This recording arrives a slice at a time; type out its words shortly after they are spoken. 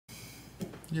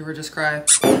You ever just cry?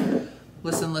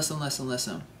 Listen, listen, listen,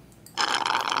 listen.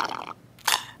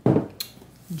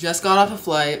 Just got off a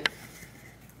flight.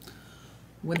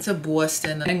 Went to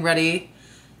Boston. Getting ready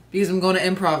because I'm going to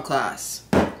improv class.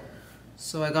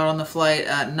 So I got on the flight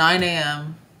at 9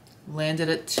 a.m. Landed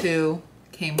at 2.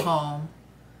 Came home.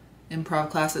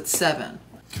 Improv class at 7.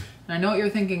 And I know what you're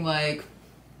thinking, like,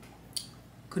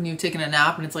 couldn't you have taken a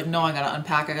nap? And it's like, no, I gotta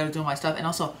unpack, I gotta do my stuff. And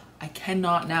also, I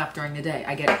cannot nap during the day.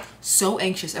 I get so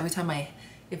anxious every time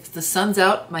if the sun's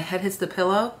out, my head hits the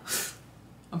pillow.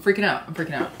 I'm freaking out, I'm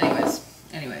freaking out.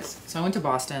 Anyways, so I went to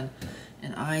Boston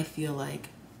and I feel like,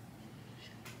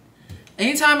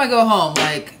 anytime I go home,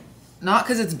 like, not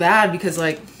because it's bad, because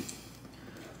like,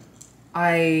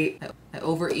 I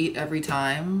overeat every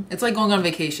time. It's like going on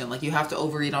vacation. Like, you have to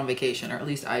overeat on vacation, or at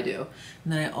least I do.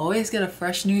 And then I always get a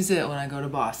fresh new zit when I go to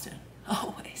Boston.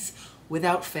 Always.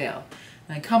 Without fail.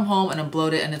 And I come home and I'm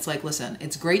bloated, and it's like, listen,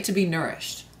 it's great to be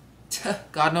nourished.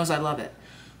 God knows I love it.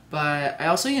 But I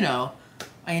also, you know,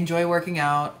 I enjoy working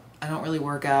out. I don't really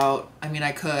work out. I mean,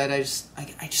 I could. I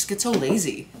just get so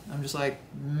lazy. I'm just like,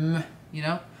 you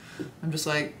know? I'm just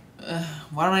like,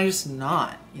 why don't I just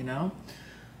not, you know?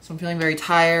 So I'm feeling very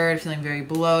tired, feeling very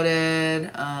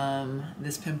bloated.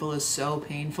 This pimple is so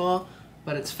painful,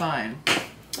 but it's fine.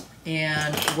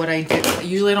 And what I do,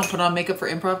 usually I don't put on makeup for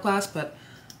improv class, but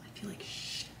I feel like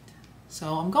shit.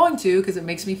 So I'm going to, because it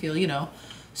makes me feel, you know,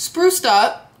 spruced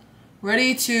up,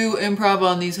 ready to improv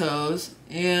on these hoes.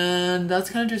 And that's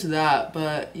kind of just that.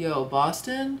 But yo,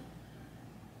 Boston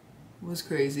was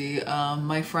crazy.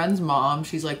 My friend's mom,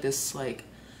 she's like this like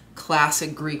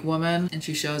classic Greek woman, and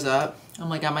she shows up. I'm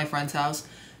like at my friend's house,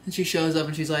 and she shows up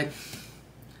and she's like,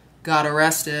 got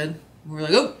arrested. We're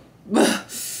like,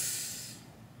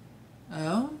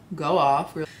 oh, go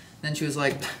off. Then she was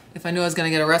like, if I knew I was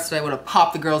gonna get arrested, I would have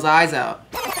popped the girl's eyes out.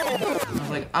 I was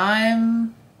like,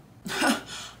 I'm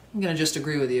gonna just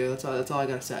agree with you. That's all I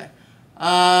gotta say.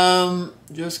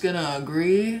 Just gonna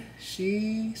agree.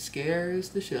 She scares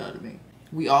the shit out of me.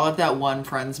 We all have that one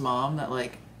friend's mom that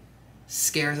like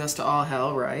scares us to all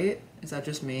hell, right? Is that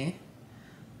just me?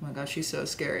 Oh my god, she's so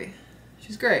scary.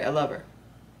 She's great, I love her.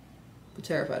 But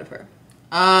terrified of her.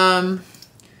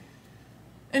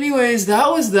 Anyways, that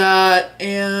was that.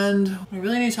 And what I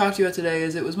really need to talk to you about today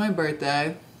is it was my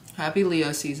birthday. Happy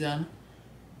Leo season.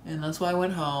 And that's why I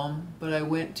went home. But I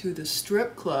went to the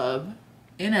strip club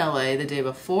in LA the day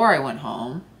before I went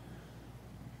home.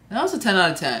 And that was a 10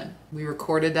 out of 10. We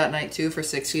recorded that night too for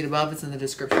 6 Feet Above. It's in the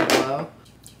description below.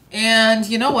 And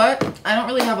you know what? I don't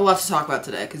really have a lot to talk about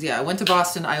today. Because yeah, I went to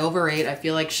Boston. I overate. I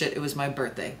feel like shit. It was my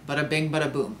birthday. Bada bing, bada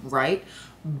boom. Right?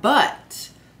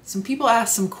 But some people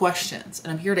asked some questions. And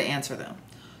I'm here to answer them.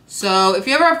 So if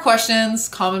you ever have questions,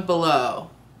 comment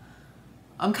below.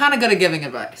 I'm kind of good at giving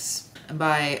advice. And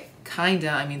by kinda,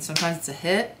 I mean sometimes it's a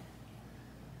hit.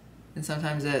 And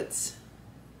sometimes it's...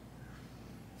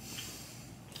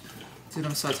 Dude,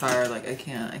 I'm so tired. Like, I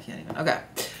can't even. Okay.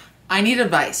 I need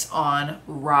advice on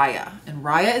Raya. And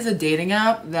Raya is a dating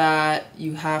app that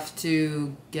you have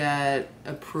to get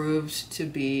approved to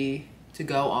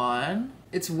go on.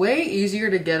 It's way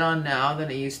easier to get on now than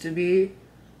it used to be.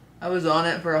 I was on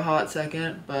it for a hot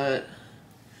second, but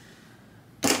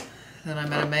then I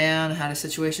met a man, had a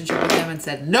situationship with him, and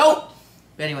said, nope!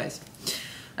 But anyways,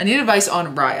 I need advice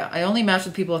on Raya. I only match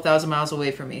with people 1,000 miles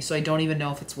away from me, so I don't even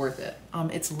know if it's worth it.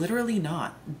 It's literally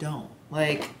not. Don't.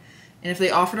 Like... And if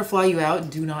they offer to fly you out,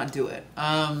 do not do it.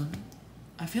 I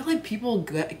feel like people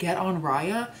get on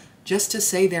Raya just to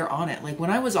say they're on it. Like when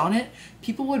I was on it,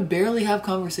 people would barely have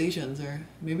conversations, or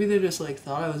maybe they just like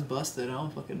thought I was busted. I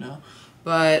don't fucking know.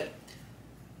 But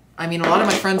I mean, a lot of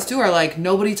my friends too are like,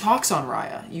 nobody talks on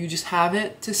Raya. You just have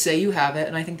it to say you have it.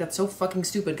 And I think that's so fucking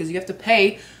stupid because you have to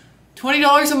pay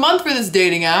 $20 a month for this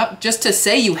dating app just to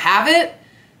say you have it.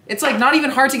 It's like not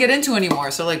even hard to get into anymore.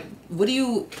 So like, what do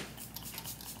you...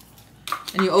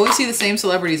 And you always see the same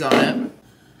celebrities on it.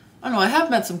 I don't know, I have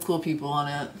met some cool people on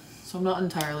it, so I'm not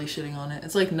entirely shitting on it.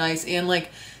 It's like nice, and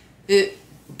like it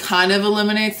kind of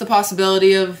eliminates the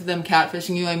possibility of them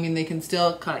catfishing you. I mean, they can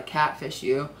still kind of catfish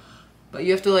you, but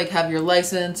you have to like have your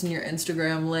license and your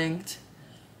Instagram linked.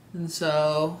 And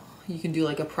so you can do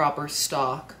like a proper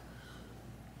stalk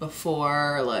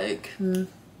before like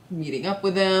meeting up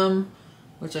with them.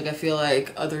 Which, like, I feel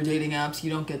like other dating apps,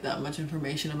 you don't get that much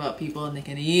information about people and they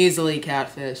can easily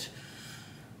catfish.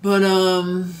 But,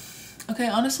 okay,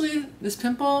 honestly, this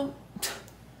pimple,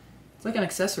 it's like an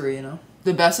accessory, you know?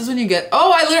 The best is when you get,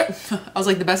 I was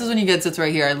like, the best is when you get zits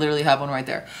right here. I literally have one right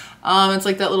there. It's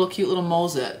like that little cute little mole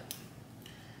zit.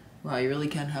 Wow, you really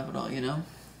can have it all, you know?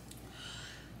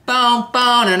 Boom,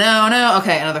 boom, no.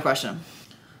 Okay, another question.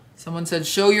 Someone said,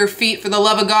 show your feet for the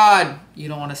love of God. You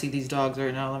don't want to see these dogs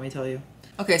right now, let me tell you.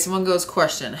 Okay, someone goes,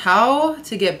 question, how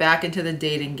to get back into the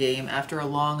dating game after a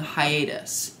long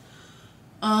hiatus?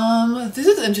 This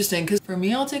is interesting because for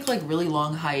me, I'll take like really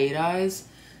long hiatus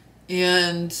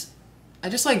and I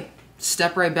just like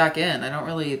step right back in. I don't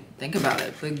really think about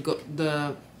it.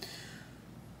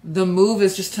 The move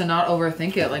is just to not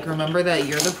overthink it. Like, remember that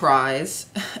you're the prize.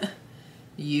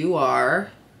 You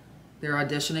are. They're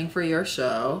auditioning for your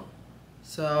show.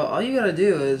 So all you gotta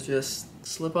do is just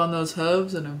slip on those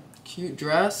hooves and a cute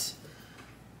dress.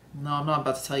 No, I'm not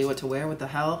about to tell you what to wear. What the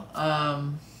hell?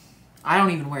 I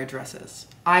don't even wear dresses.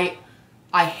 I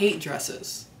hate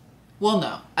dresses. Well,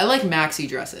 no. I like maxi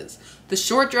dresses. The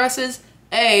short dresses,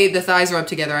 the thighs are up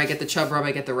together. I get the chub rub.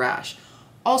 I get the rash.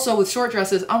 Also, with short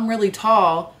dresses, I'm really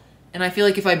tall, and I feel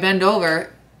like if I bend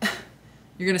over,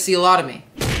 you're gonna see a lot of me.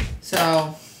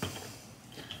 So,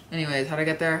 anyways, how'd I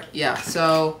get there? Yeah,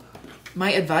 so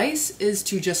my advice is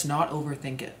to just not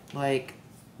overthink it. Like,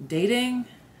 dating,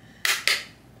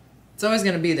 it's always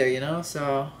gonna be there, you know?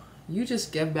 So, you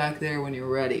just get back there when you're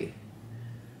ready.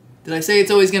 Did I say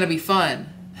it's always gonna be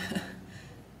fun?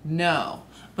 No,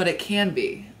 but it can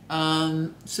be.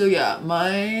 So yeah,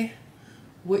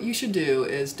 what you should do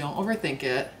is don't overthink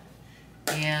it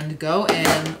and go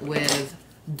in with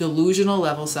delusional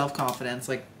level self-confidence.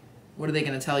 Like, what are they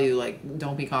gonna tell you? Like,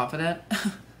 don't be confident?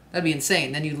 That'd be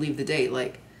insane. Then you'd leave the date.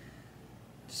 Like,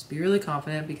 just be really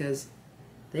confident because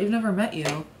they've never met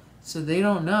you, so they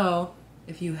don't know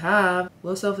if you have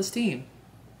low self-esteem.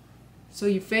 So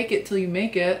you fake it till you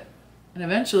make it, and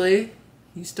eventually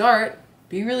you start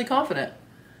being really confident.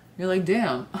 You're like,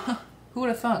 damn, who would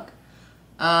have thunk?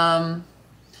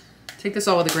 Take this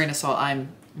all with a grain of salt. I'm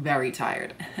very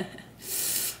tired.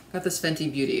 Got this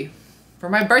Fenty Beauty for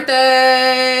my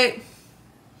birthday.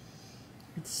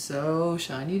 It's so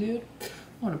shiny, dude.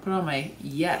 I want to put on my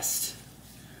yes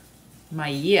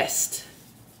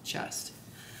chest.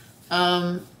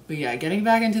 But yeah, getting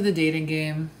back into the dating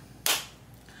game.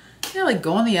 Yeah, like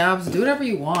go on the apps, do whatever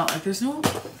you want. Like I was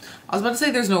about to say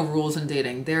there's no rules in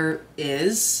dating. There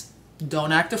is.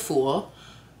 Don't act a fool.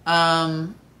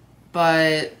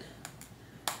 But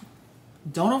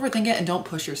don't overthink it and don't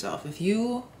push yourself. If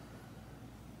you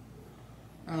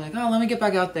are like, oh, let me get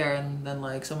back out there, and then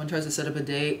like someone tries to set up a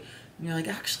date and you're like,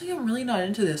 actually, I'm really not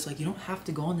into this. Like, you don't have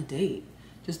to go on the date.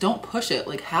 Just don't push it.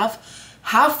 Like, have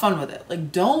fun with it.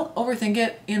 Like, don't overthink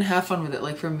it and have fun with it.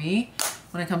 Like, for me,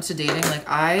 when it comes to dating, like,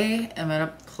 I am at a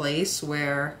place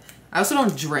where I also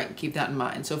don't drink, keep that in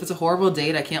mind. So if it's a horrible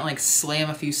date, I can't like slam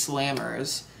a few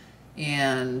slammers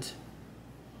and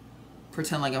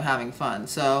pretend like I'm having fun.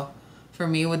 So for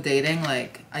me with dating,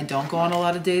 like, I don't go on a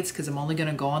lot of dates because I'm only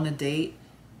gonna go on the date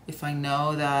if I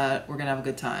know that we're gonna have a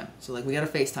good time. So like, we gotta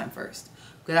FaceTime first.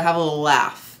 We gotta have a little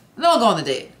laugh, and then I'll go on the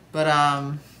date. But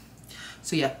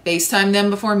so yeah, FaceTime them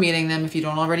before meeting them if you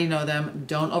don't already know them.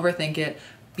 Don't overthink it.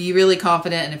 Be really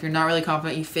confident, and if you're not really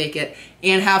confident, you fake it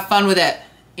and have fun with it.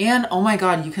 And oh my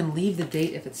God, you can leave the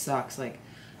date if it sucks. Like,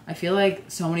 I feel like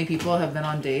so many people have been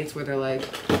on dates where they're like,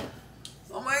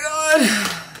 oh my God,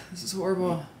 this is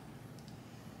horrible.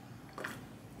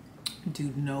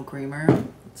 Dude, no creamer.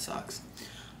 It sucks.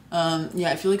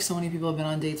 Yeah, I feel like so many people have been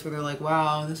on dates where they're like,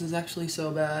 wow, this is actually so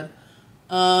bad.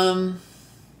 You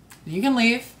can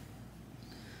leave.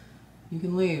 You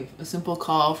can leave. A simple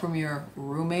call from your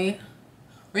roommate.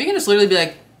 Or you can just literally be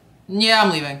like, yeah,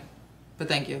 I'm leaving, but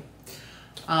thank you.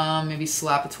 Maybe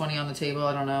slap a 20 on the table.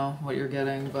 I don't know what you're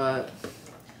getting, but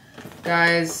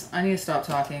guys, I need to stop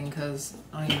talking because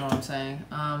I don't even know what I'm saying.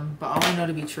 But all I know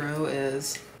to be true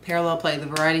is Parallel Play, the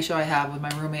variety show I have with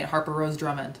my roommate Harper Rose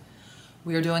Drummond.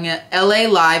 We are doing an LA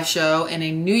live show and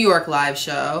a New York live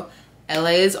show.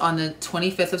 LA is on the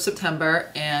 25th of September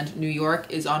and New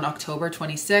York is on October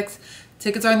 26th.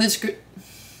 Tickets are in the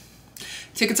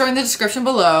description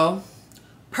below.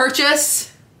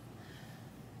 Purchase.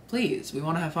 Please, we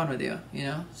want to have fun with you, you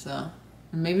know? So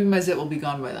maybe my zit will be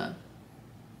gone by then,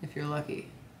 if you're lucky.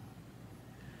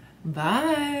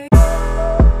 Bye.